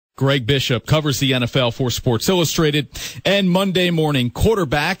Greg Bishop covers the NFL for Sports Illustrated and Monday Morning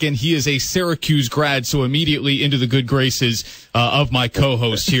Quarterback, and he is a Syracuse grad, so immediately into the good graces of my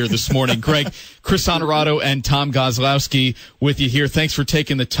co-host here this morning. Greg, Chris Honorato and Tom Gozlowski with you here. Thanks for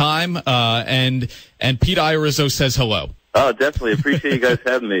taking the time, and Pete Iorizzo says hello. Oh, definitely. Appreciate you guys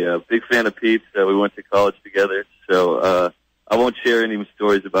having me. Big fan of Pete's. We went to college together, so I won't share any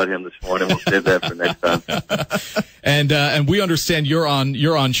stories about him this morning. We'll save that for next time. And we understand you're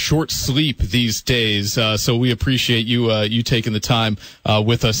on short sleep these days, so we appreciate you taking the time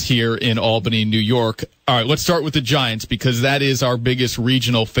with us here in Albany, New York. All right, let's start with the Giants because that is our biggest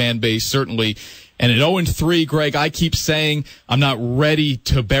regional fan base, certainly. And at 0-3, Greg, I keep saying I'm not ready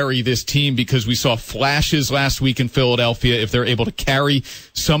to bury this team because we saw flashes last week in Philadelphia. If they're able to carry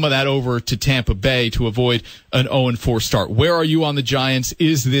some of that over to Tampa Bay to avoid an 0-4 start. Where are you on the Giants?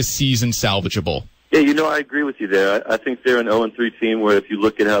 Is this season salvageable? Yeah, I agree with you there. I think they're an 0-3 team where if you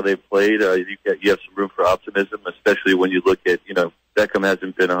look at how they've played, you have some room for optimism, especially when you look at, Beckham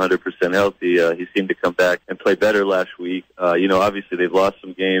hasn't been 100% healthy. He seemed to come back and play better last week. Obviously they've lost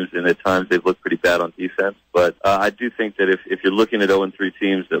some games, and at times they've looked pretty bad on defense. But I do think that if you're looking at 0-3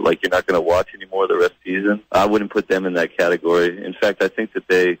 teams that, you're not going to watch anymore the rest of the season, I wouldn't put them in that category. In fact, I think that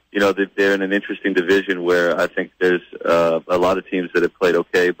they're in an interesting division where I think there's a lot of teams that have played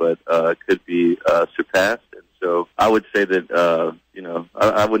okay, but could be surpassed. And so I would say that,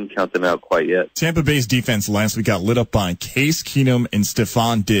 I wouldn't count them out quite yet. Tampa Bay's defense last week got lit up by Case Keenum and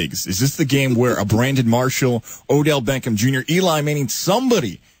Stephon Diggs. Is this the game where a Brandon Marshall, Odell Beckham Jr., Eli Manning,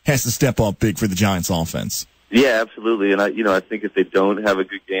 somebody has to step up big for the Giants offense? Yeah, absolutely. And I think if they don't have a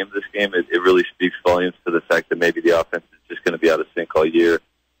good game this game, it really speaks volumes to the fact that maybe the offense is just going to be out of sync all year.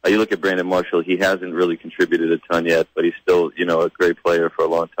 You look at Brandon Marshall, he hasn't really contributed a ton yet, but he's still, a great player for a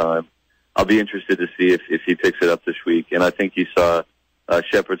long time. I'll be interested to see if he picks it up this week. And I think you saw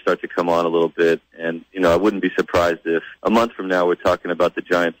Shepard start to come on a little bit. And, I wouldn't be surprised if a month from now we're talking about the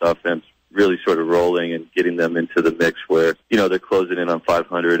Giants offense really sort of rolling and getting them into the mix where, they're closing in on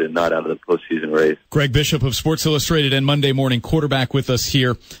 500 and not out of the postseason race. Greg Bishop of Sports Illustrated and Monday Morning Quarterback with us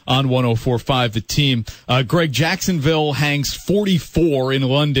here on 104.5 The Team. Greg, Jacksonville hangs 44 in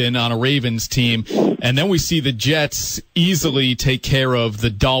London on a Ravens team, and then we see the Jets easily take care of the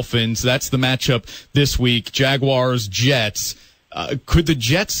Dolphins. That's the matchup this week, Jaguars-Jets. Could the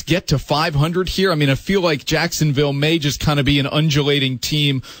Jets get to 500 here? I mean, I feel like Jacksonville may just kind of be an undulating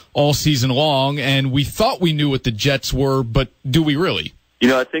team all season long, and we thought we knew what the Jets were, but do we really?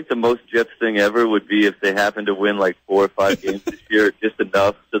 I think the most Jets thing ever would be if they happen to win 4 or 5 games this year, just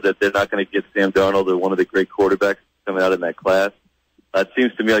enough so that they're not going to get Sam Darnold or one of the great quarterbacks coming out in that class. It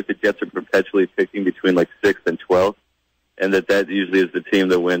seems to me like the Jets are perpetually picking between 6th and 12th, and that usually is the team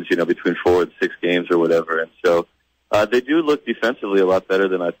that wins, between 4 and 6 games or whatever. And so they do look defensively a lot better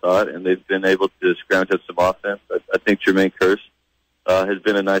than I thought, and they've been able to scrounge up some offense. I think Jermaine Kearse has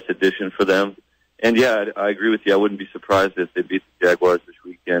been a nice addition for them. And, yeah, I agree with you. I wouldn't be surprised if they beat the Jaguars this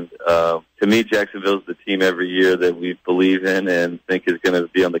weekend. To me, Jacksonville's the team every year that we believe in and think is going to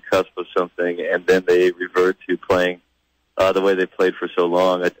be on the cusp of something, and then they revert to playing the way they played for so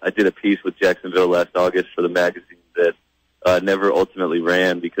long. I did a piece with Jacksonville last August for the magazine that never ultimately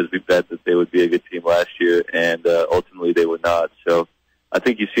ran because we bet that they would be a good team last year, and ultimately they were not. So I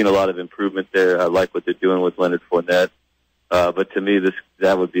think you've seen a lot of improvement there. I like what they're doing with Leonard Fournette. But to me,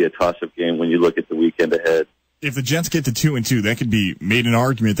 that would be a toss-up game when you look at the weekend ahead. If the Jets get to 2-2, that could be made an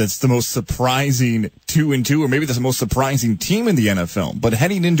argument that's the most surprising 2-2, or maybe that's the most surprising team in the NFL. But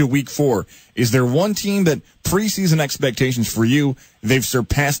heading into Week 4, is there one team that preseason expectations for you they've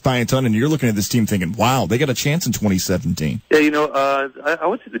surpassed by a ton, and you're looking at this team thinking, "Wow, they got a chance in 2017"? Yeah, I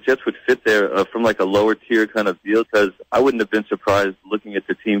would say the Jets would fit there from a lower tier kind of deal because I wouldn't have been surprised looking at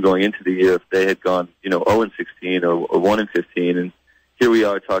the team going into the year if they had gone 0-16 or 1-15 and. Here we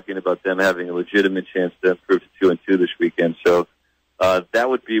are talking about them having a legitimate chance to improve to 2-2 this weekend. So that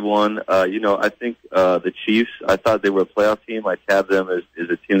would be one. I think the Chiefs, I thought they were a playoff team. I'd have them as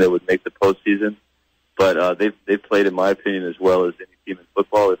a team that would make the postseason. But they've played, in my opinion, as well as any team in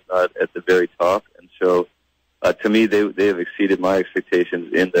football, if not at the very top. And so to me, they have exceeded my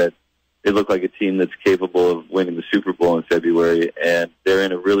expectations in that they look like a team that's capable of winning the Super Bowl in February. And they're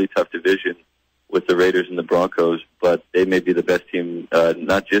in a really tough division with the Raiders and the Broncos, but they may be the best team,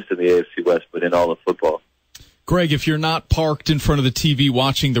 not just in the AFC West, but in all of football. Greg, if you're not parked in front of the TV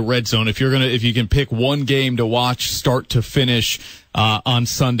watching the Red Zone, if you can pick one game to watch start to finish on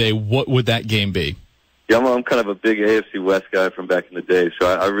Sunday, what would that game be? Yeah, I'm kind of a big AFC West guy from back in the day,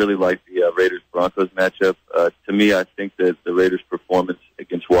 so I really like the Raiders-Broncos matchup. To me, I think that the Raiders' performance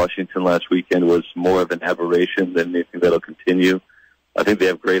against Washington last weekend was more of an aberration than anything that'll continue. I think they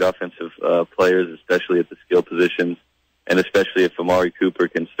have great offensive players, especially at the skill positions, and especially if Amari Cooper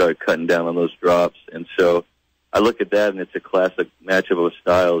can start cutting down on those drops. And so I look at that, and it's a classic matchup of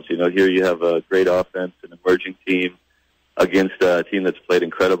styles. You know, here you have a great offense, an emerging team against a team that's played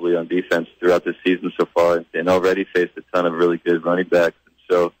incredibly on defense throughout the season so far and already faced a ton of really good running backs. And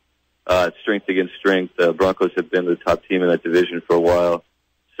so strength against strength. Broncos have been the top team in that division for a while.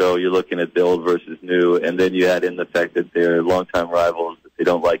 So you're looking at the old versus new, and then you add in the fact that they're longtime rivals, that they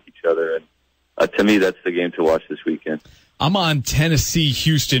don't like each other. And to me, that's the game to watch this weekend. I'm on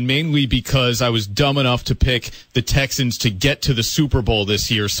Tennessee-Houston mainly because I was dumb enough to pick the Texans to get to the Super Bowl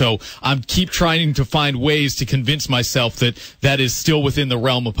this year. So I'm keep trying to find ways to convince myself that that is still within the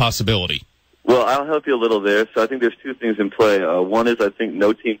realm of possibility. Well, I'll help you a little there. So I think there's two things in play. One is I think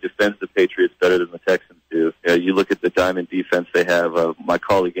no team defends the Patriots better than the Texans do. You look at the diamond defense they have. My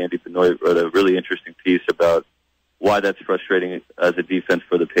colleague Andy Benoit wrote a really interesting piece about why that's frustrating as a defense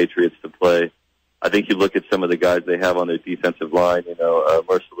for the Patriots to play. I think you look at some of the guys they have on their defensive line,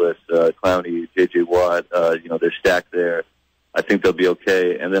 Merciless, Clowney, J.J. Watt, they're stacked there. I think they'll be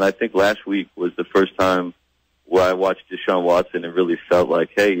okay. And then I think last week was the first time where I watched Deshaun Watson and really felt like,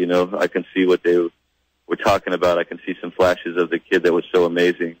 hey, I can see what they were talking about. I can see some flashes of the kid that was so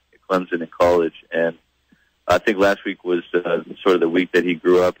amazing at Clemson in college. And I think last week was sort of the week that he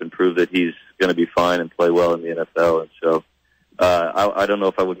grew up and proved that he's going to be fine and play well in the NFL. And so I don't know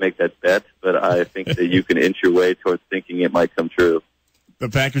if I would make that bet, but I think that you can inch your way towards thinking it might come true. The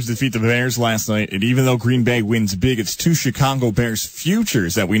Packers defeat the Bears last night, and even though Green Bay wins big, it's two Chicago Bears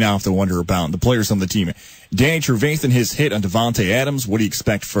futures that we now have to wonder about, the players on the team. Danny Trevathan, his hit on Devontae Adams. What do you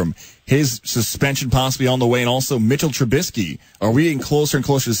expect from his suspension possibly on the way? And also Mitchell Trubisky. Are we getting closer and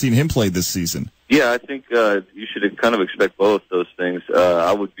closer to seeing him play this season? Yeah, I think you should kind of expect both those things.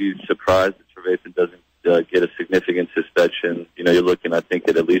 I would be surprised if Trevathan doesn't get a significant suspension. You're looking, I think,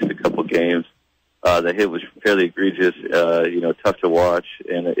 at least a couple games. The hit was fairly egregious, tough to watch,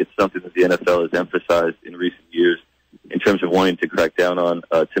 and it's something that the NFL has emphasized in recent years in terms of wanting to crack down on.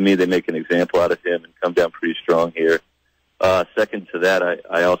 To me, they make an example out of him and come down pretty strong here. Second to that,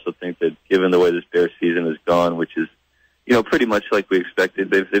 I also think that given the way this Bears season has gone, which is, pretty much like we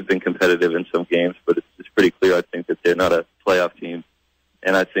expected, they've been competitive in some games, but it's pretty clear, I think, that they're not a playoff team.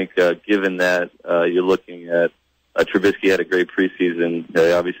 And I think given that, you're looking at Trubisky had a great preseason.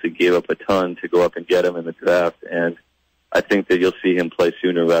 They obviously gave up a ton to go up and get him in the draft, and I think that you'll see him play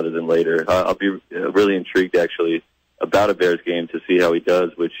sooner rather than later. I'll be really intrigued, actually, about a Bears game to see how he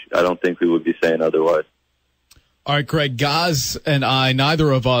does, which I don't think we would be saying otherwise. All right, Greg, Gaz and I, neither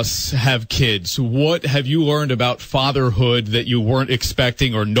of us have kids. What have you learned about fatherhood that you weren't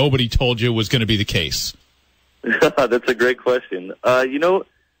expecting or nobody told you was going to be the case? That's a great question.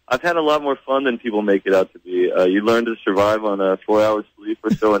 I've had a lot more fun than people make it out to be. You learn to survive on 4 hours sleep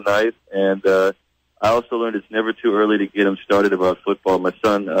or so a night, and I also learned it's never too early to get him started about football. My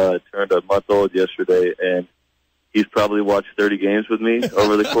son turned a month old yesterday, and he's probably watched 30 games with me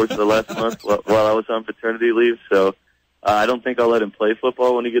over the course of the last month while I was on paternity leave. So I don't think I'll let him play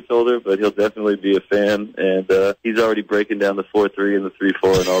football when he gets older, but he'll definitely be a fan. And he's already breaking down the 4-3 and the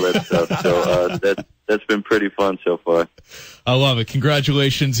 3-4 and all that stuff. So that's been pretty fun so far. I love it.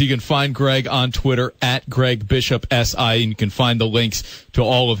 Congratulations. You can find Greg on Twitter at Greg Bishop SI, and you can find the links to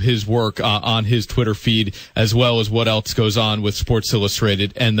all of his work on his Twitter feed, as well as what else goes on with Sports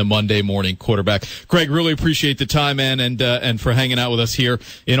Illustrated and the Monday Morning Quarterback. Greg, really appreciate the time, man, and for hanging out with us here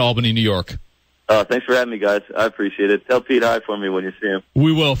in Albany, New York. Thanks for having me, guys. I appreciate it. Tell Pete hi for me when you see him.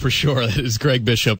 We will, for sure. That is Greg Bishop.